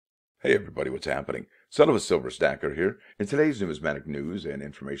Hey everybody, what's happening? Son of a Silver Stacker here. In today's numismatic news and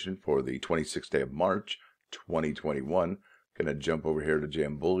information for the 26th day of March, 2021, gonna jump over here to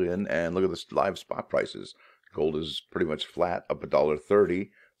JM Bullion and look at the live spot prices. Gold is pretty much flat, up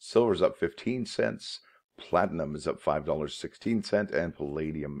 $1.30. Silver's up 15 cents. Platinum is up $5.16, and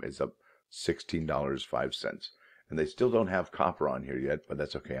palladium is up $16.05. And they still don't have copper on here yet, but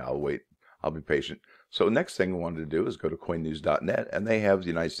that's okay. I'll wait. I'll be patient. So next thing I wanted to do is go to CoinNews.net, and they have the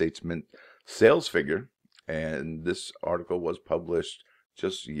United States Mint sales figure, and this article was published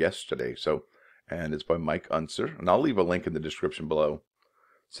just yesterday. And it's by Mike Unser, and I'll leave a link in the description below. It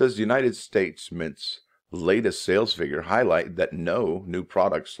says the United States Mint's latest sales figure highlight that no new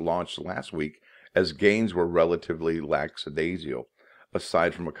products launched last week, as gains were relatively lackadaisical,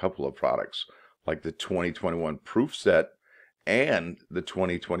 aside from a couple of products like the 2021 proof set and the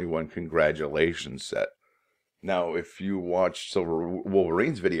 2021 congratulations set. Now, if you watched Silver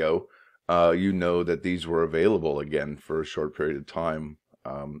Wolverine's video, you know that these were available again for a short period of time,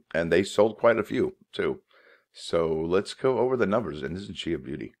 and they sold quite a few too. So let's go over the numbers, and isn't she a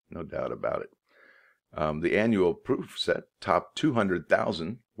beauty? No doubt about it. The annual proof set topped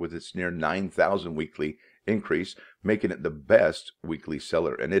 200,000 with its near 9,000 weekly increase, making it the best weekly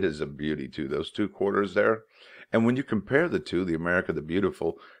seller, and it is a beauty too. Those two quarters there. And when you compare the two, the America the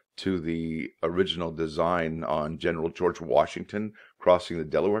Beautiful, to the original design on General George Washington crossing the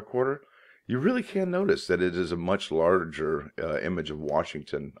Delaware quarter, you really can notice that it is a much larger image of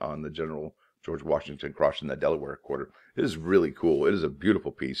Washington on the General George Washington crossing the Delaware quarter. It is really cool. It is a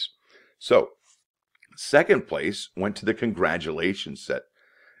beautiful piece. So, second place went to the congratulations set,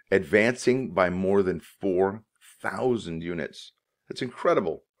 advancing by more than 4,000 units. That's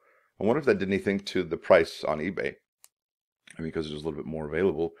incredible. I wonder if that did anything to the price on eBay. I mean, because there's a little bit more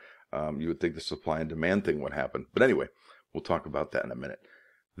available, you would think the supply and demand thing would happen. But anyway, we'll talk about that in a minute.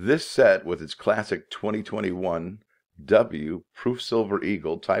 This set, with its classic 2021 W Proof Silver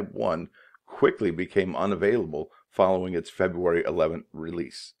Eagle Type 1, quickly became unavailable following its February 11th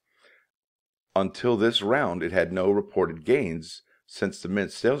release. Until this round, it had no reported gains since the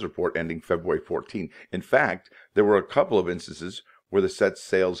Mint sales report ending February 14. In fact, there were a couple of instances where the set's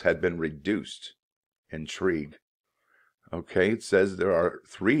sales had been reduced. Intrigue. Okay, it says there are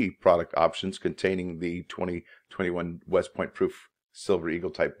 3 product options containing the 2021 West Point Proof Silver Eagle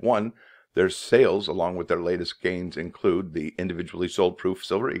Type 1. Their sales, along with their latest gains, include the individually sold Proof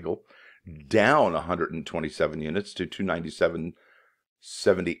Silver Eagle, down 127 units to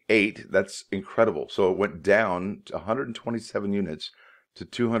 297.78. That's incredible. So it went down to 127 units to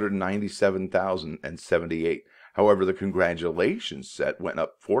 297,078. However, the congratulations set went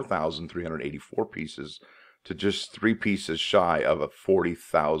up 4,384 pieces to just 3 pieces shy of a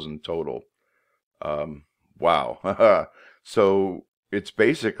 40,000 total. Wow. So it's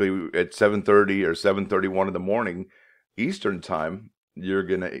basically at 7:30 or 7:31 in the morning Eastern time. You're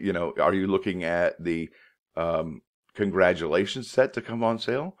gonna, are you looking at the congratulations set to come on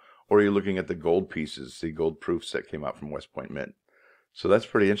sale, or are you looking at the gold pieces, the gold proof set came out from West Point Mint? So that's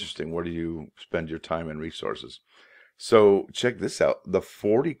pretty interesting. Where do you spend your time and resources? So check this out. The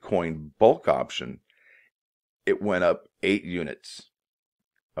 40 coin bulk option, it went up 8 units.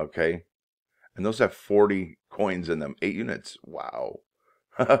 Okay. And those have 40 coins in them. 8 units. Wow.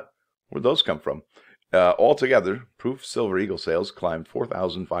 Where'd those come from? Altogether, Proof Silver Eagle sales climbed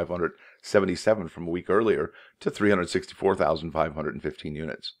 4,577 from a week earlier to 364,515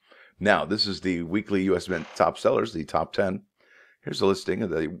 units. Now, this is the weekly U.S. Mint top sellers, the top 10. Here's a listing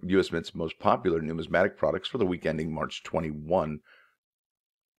of the U.S. Mint's most popular numismatic products for the week ending March 21.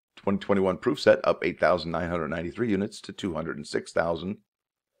 2021 proof set up 8,993 units to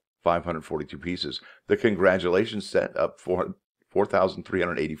 206,542 pieces. The congratulations set up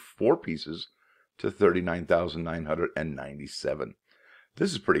 4,384 pieces to 39,997.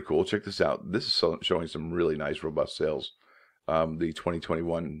 This is pretty cool. Check this out. This is showing some really nice, robust sales. The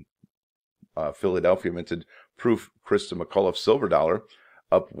 2021 Philadelphia minted proof Krista McAuliffe silver dollar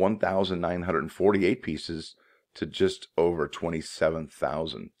up 1,948 pieces to just over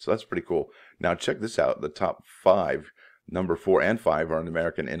 27,000. So that's pretty cool. Now check this out. The top 5, number 4 and 5, are an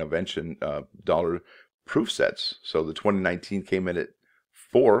American Innovation dollar proof sets. So the 2019 came in at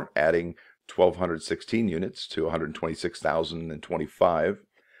 4, adding 1,216 units to 126,025.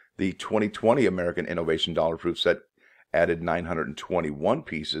 The 2020 American Innovation dollar proof set added 921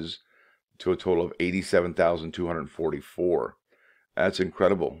 pieces to a total of 87,244. That's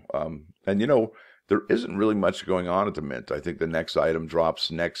incredible. And there isn't really much going on at the Mint. I think the next item drops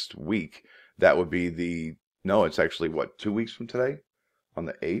next week. That would be it's actually, 2 weeks from today? On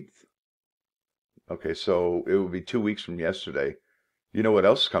the 8th? Okay, so it would be 2 weeks from yesterday. You know what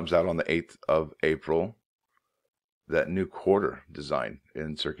else comes out on the 8th of April? That new quarter design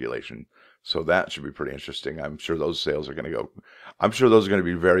in circulation. So that should be pretty interesting. I'm sure those sales are going to go. I'm sure those are going to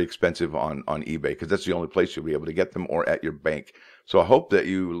be very expensive on eBay, because that's the only place you'll be able to get them, or at your bank. So I hope that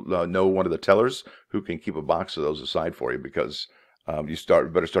you know one of the tellers who can keep a box of those aside for you, because you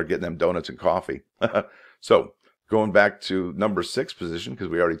better start getting them donuts and coffee. So going back to number 6 position, because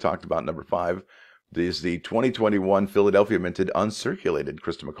we already talked about number 5. Is the 2021 Philadelphia minted uncirculated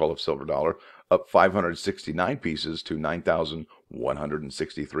Christa McAuliffe silver dollar, up 569 pieces to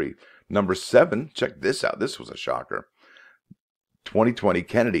 9,163. Number 7, check this out. This was a shocker. 2020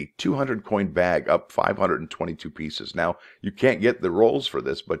 Kennedy 200 coin bag, up 522 pieces. Now, you can't get the rolls for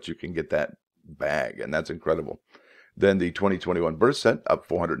this, but you can get that bag, and that's incredible. Then the 2021 birth set, up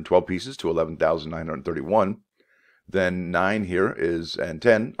 412 pieces to 11,931. Then 9 here is, and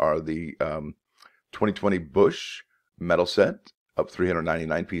 10 are the 2020 Bush metal set, up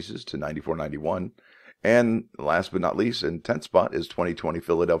 399 pieces to 94.91. And last but not least, in 10th spot is 2020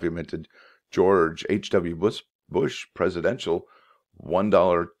 Philadelphia minted George H.W. Bush presidential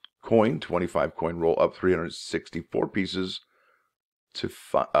 $1 coin, 25 coin roll, up 364 pieces to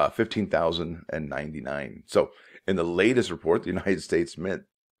 15,099. So in the latest report, the United States Mint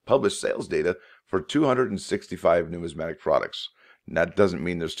published sales data for 265 numismatic products. And that doesn't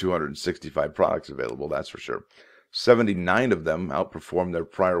mean there's 265 products available, that's for sure. 79 of them outperformed their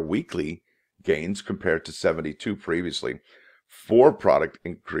prior weekly gains compared to 72 previously. 4 products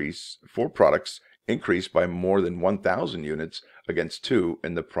increased by more than 1,000 units against 2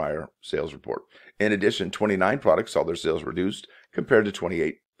 in the prior sales report. In addition, 29 products saw their sales reduced compared to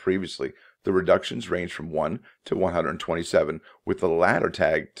 28 previously. The reductions range from 1 to 127, with the latter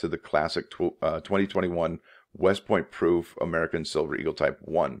tagged to the classic 2021 West Point Proof American Silver Eagle Type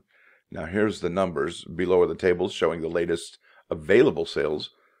 1. Now here's the numbers. Below are the tables showing the latest available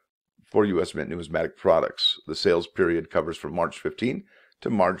sales for U.S. Mint numismatic products. The sales period covers from March 15 to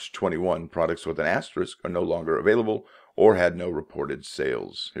March 21. Products with an asterisk are no longer available or had no reported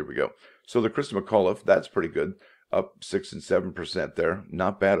sales. Here we go. So the Christa McAuliffe, that's pretty good. Up 6 and 7% there.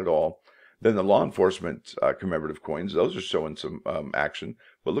 Not bad at all. Then the law enforcement commemorative coins, those are showing some action.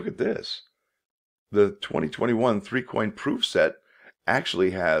 But look at this. The 2021 3-coin proof set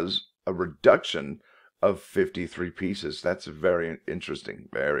actually has a reduction of 53 pieces. That's very interesting.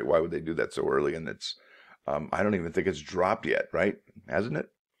 Why would they do that so early? And it's, I don't even think it's dropped yet, right? Hasn't it?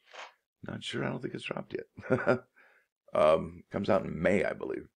 Not sure. I don't think it's dropped yet. Comes out in May, I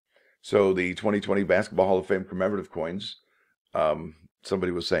believe. So the 2020 Basketball Hall of Fame commemorative coins,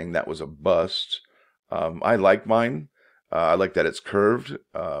 somebody was saying that was a bust. I like mine. I like that it's curved.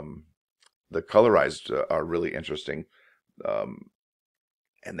 The colorized are really interesting. And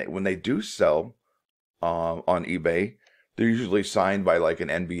when they do sell on eBay, they're usually signed by like an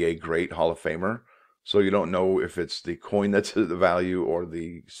NBA great Hall of Famer. So you don't know if it's the coin that's the value or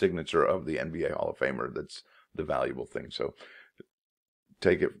the signature of the NBA Hall of Famer that's the valuable thing. So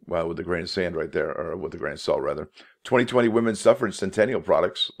take it with a grain of sand right there, or with a grain of salt rather. 2020 Women's Suffrage Centennial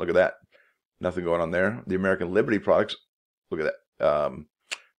products. Look at that. Nothing going on there. The American Liberty products. Look at that.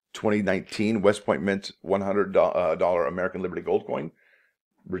 2019 West Point Mint $100 American Liberty gold coin,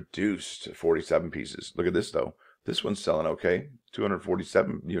 reduced to 47 pieces. Look at this though. This one's selling okay.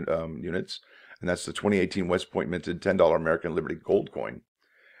 247 units. And that's the 2018 West Point minted $10 American Liberty gold coin.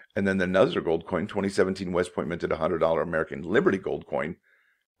 And then another gold coin, 2017 West Point minted $100 American Liberty gold coin,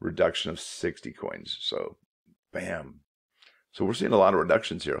 reduction of 60 coins. So, bam. So we're seeing a lot of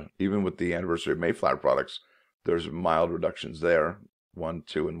reductions here. Even with the anniversary of Mayflower products, there's mild reductions there. 1,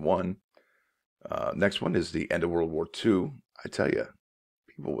 2, and 1. Next one is the end of World War II. I tell you,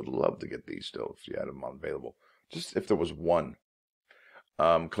 people would love to get these still if you had them available. Just if there was one.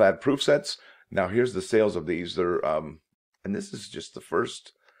 Clad proof sets. Now here's the sales of these. They're and this is just the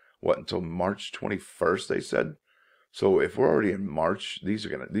first, until March 21st, they said. So if we're already in March, these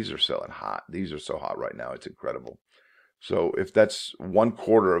are selling hot. These are so hot right now, it's incredible. So if that's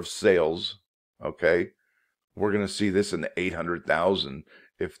 1/4 of sales, okay, we're going to see this in the 800,000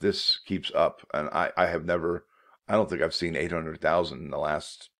 if this keeps up. And I don't think I've seen 800,000 in the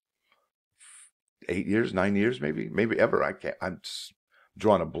last 8 years, 9 years, maybe ever. I'm just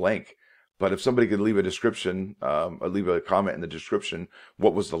drawing a blank. But if somebody could leave a description, leave a comment in the description,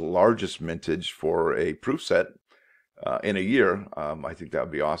 what was the largest mintage for a proof set in a year, I think that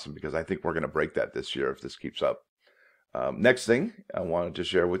would be awesome, because I think we're going to break that this year if this keeps up. Next thing I wanted to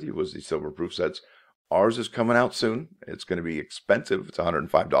share with you was the silver proof sets. Ours is coming out soon. It's going to be expensive. It's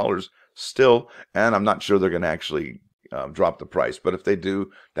 $105 still, and I'm not sure they're going to actually drop the price. But if they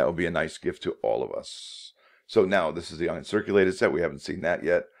do, that would be a nice gift to all of us. So now this is the uncirculated set. We haven't seen that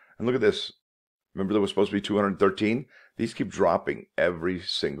yet. And look at this. Remember there was supposed to be 213? These keep dropping every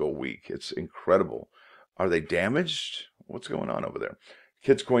single week. It's incredible. Are they damaged? What's going on over there?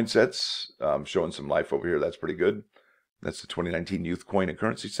 Kids coin sets, showing some life over here. That's pretty good. That's the 2019 Youth Coin and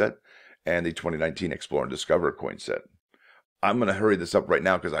Currency set and the 2019 Explore and Discover coin set. I'm going to hurry this up right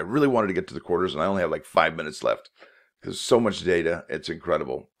now because I really wanted to get to the quarters, and I only have like 5 minutes left because so much data. It's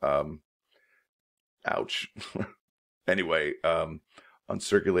incredible. Ouch. Anyway,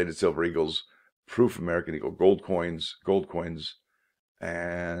 uncirculated silver eagles, proof American Eagle gold coins,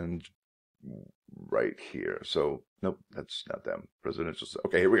 and right here. So, nope, that's not them. Presidential.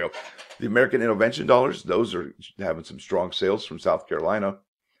 Okay, here we go. The American Intervention dollars, those are having some strong sales from South Carolina.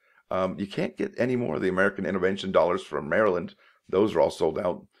 You can't get any more of the American Intervention dollars from Maryland. Those are all sold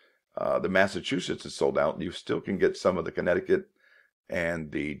out. The Massachusetts is sold out. You still can get some of the Connecticut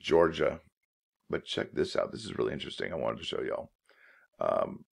and the Georgia. But check this out. This is really interesting. I wanted to show y'all.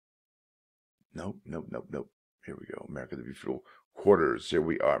 Nope. Here we go. America the Beautiful quarters. Here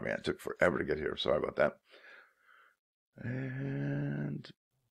we are, man. It took forever to get here. Sorry about that. And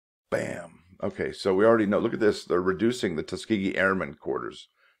bam. Okay, so we already know. Look at this. They're reducing the Tuskegee Airmen quarters.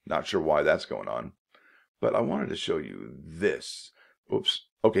 Not sure why that's going on. But I wanted to show you this. Oops.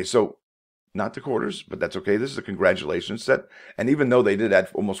 Okay, so not the quarters, but that's okay. This is a congratulations set. And even though they did add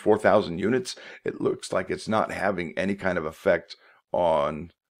almost 4,000 units, it looks like it's not having any kind of effect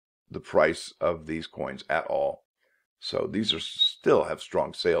on the price of these coins at all. So these are still have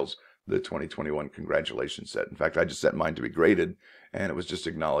strong sales, the 2021 congratulations set. In fact, I just set mine to be graded, and it was just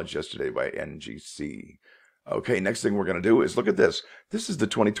acknowledged yesterday by NGC. Okay, next thing we're going to do is look at this. This is the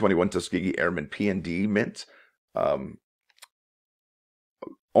 2021 Tuskegee Airmen P&D mint.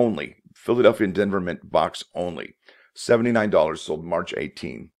 Only. Philadelphia and Denver mint box only. $79 sold March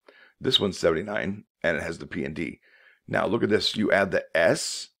 18. This one's $79, and it has the P&D. Now, look at this. You add the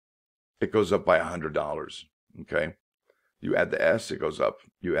S, it goes up by $100. Okay? You add the S, it goes up.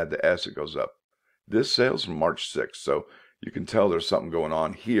 You add the S, it goes up. This sales from March 6th, so you can tell there's something going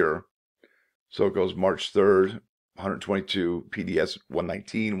on here. So it goes March 3rd, 122, PDS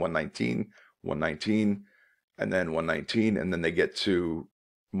 119, 119, 119, and then 119, and then they get to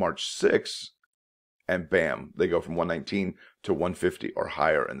March 6th, and bam, they go from 119 to 150 or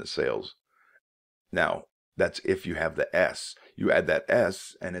higher in the sales. Now, that's if you have the S. You add that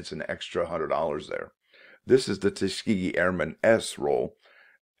S, and it's an extra $100 there. This is the Tuskegee Airmen S roll,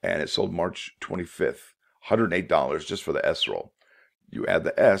 and it sold March 25th, $108 just for the S roll. You add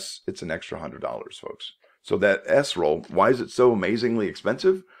the S, it's an extra $100, folks. So that S roll, why is it so amazingly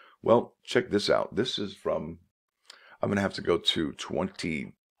expensive? Well, check this out. This is from, I'm going to have to go to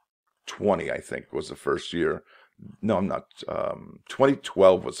 2020, I think, was the first year. No, I'm not.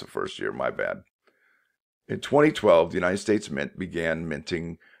 2012 was the first year, my bad. In 2012, the United States Mint began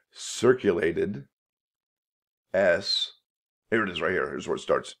minting circulated S. Here it is right here. Here's where it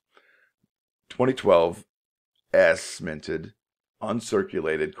starts. 2012, S minted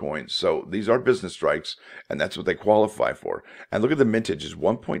uncirculated coins. So these are business strikes, and that's what they qualify for. And look at the mintage is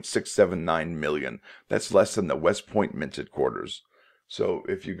 1.679 million. That's less than the West Point minted quarters. So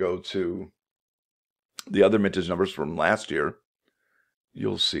if you go to the other mintage numbers from last year,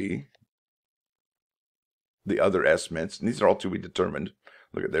 you'll see the other S mints. And these are all to be determined.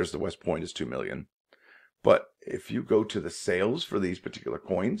 Look at, there's the West Point is 2 million. But if you go to the sales for these particular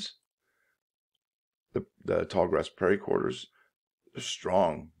coins, the Tallgrass Prairie quarters, they're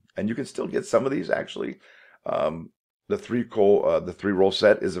strong, and you can still get some of these actually. The three roll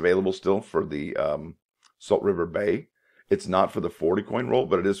set is available still for the Salt River Bay. It's not for the 40 coin roll,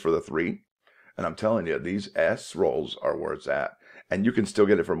 but it is for the 3. And I'm telling you, these S rolls are where it's at, and you can still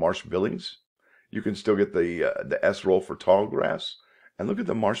get it for Marsh Billings. You can still get the S roll for Tallgrass, and look at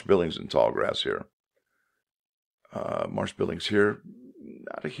the Marsh Billings and Tallgrass here. Marsh Billings here,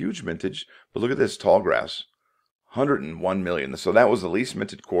 not a huge mintage, but look at this Tallgrass. 101 million. So that was the least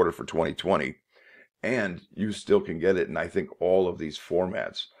minted quarter for 2020. And you still can get it in, I think, all of these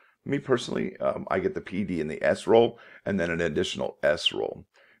formats. Me personally, I get the PD and the S roll, and then an additional S roll.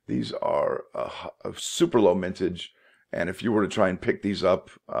 These are a super low mintage. And if you were to try and pick these up,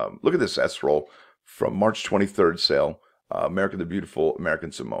 look at this S roll from March 23rd sale. America the Beautiful,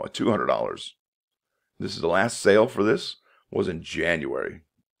 American Samoa, $200. This is the last sale for this, was in January.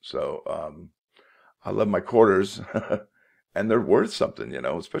 So, I love my quarters, and they're worth something, you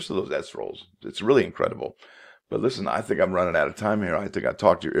know, especially those S rolls. It's really incredible. But listen, I think I'm running out of time here. I think I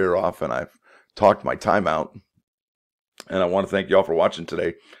talked your ear off, and I've talked my time out. And I want to thank you all for watching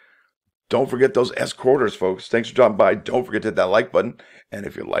today. Don't forget those S quarters, folks. Thanks for dropping by. Don't forget to hit that like button. And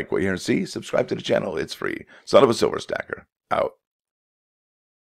if you like what you hear and see, subscribe to the channel. It's free. Son of a Silver Stacker, out.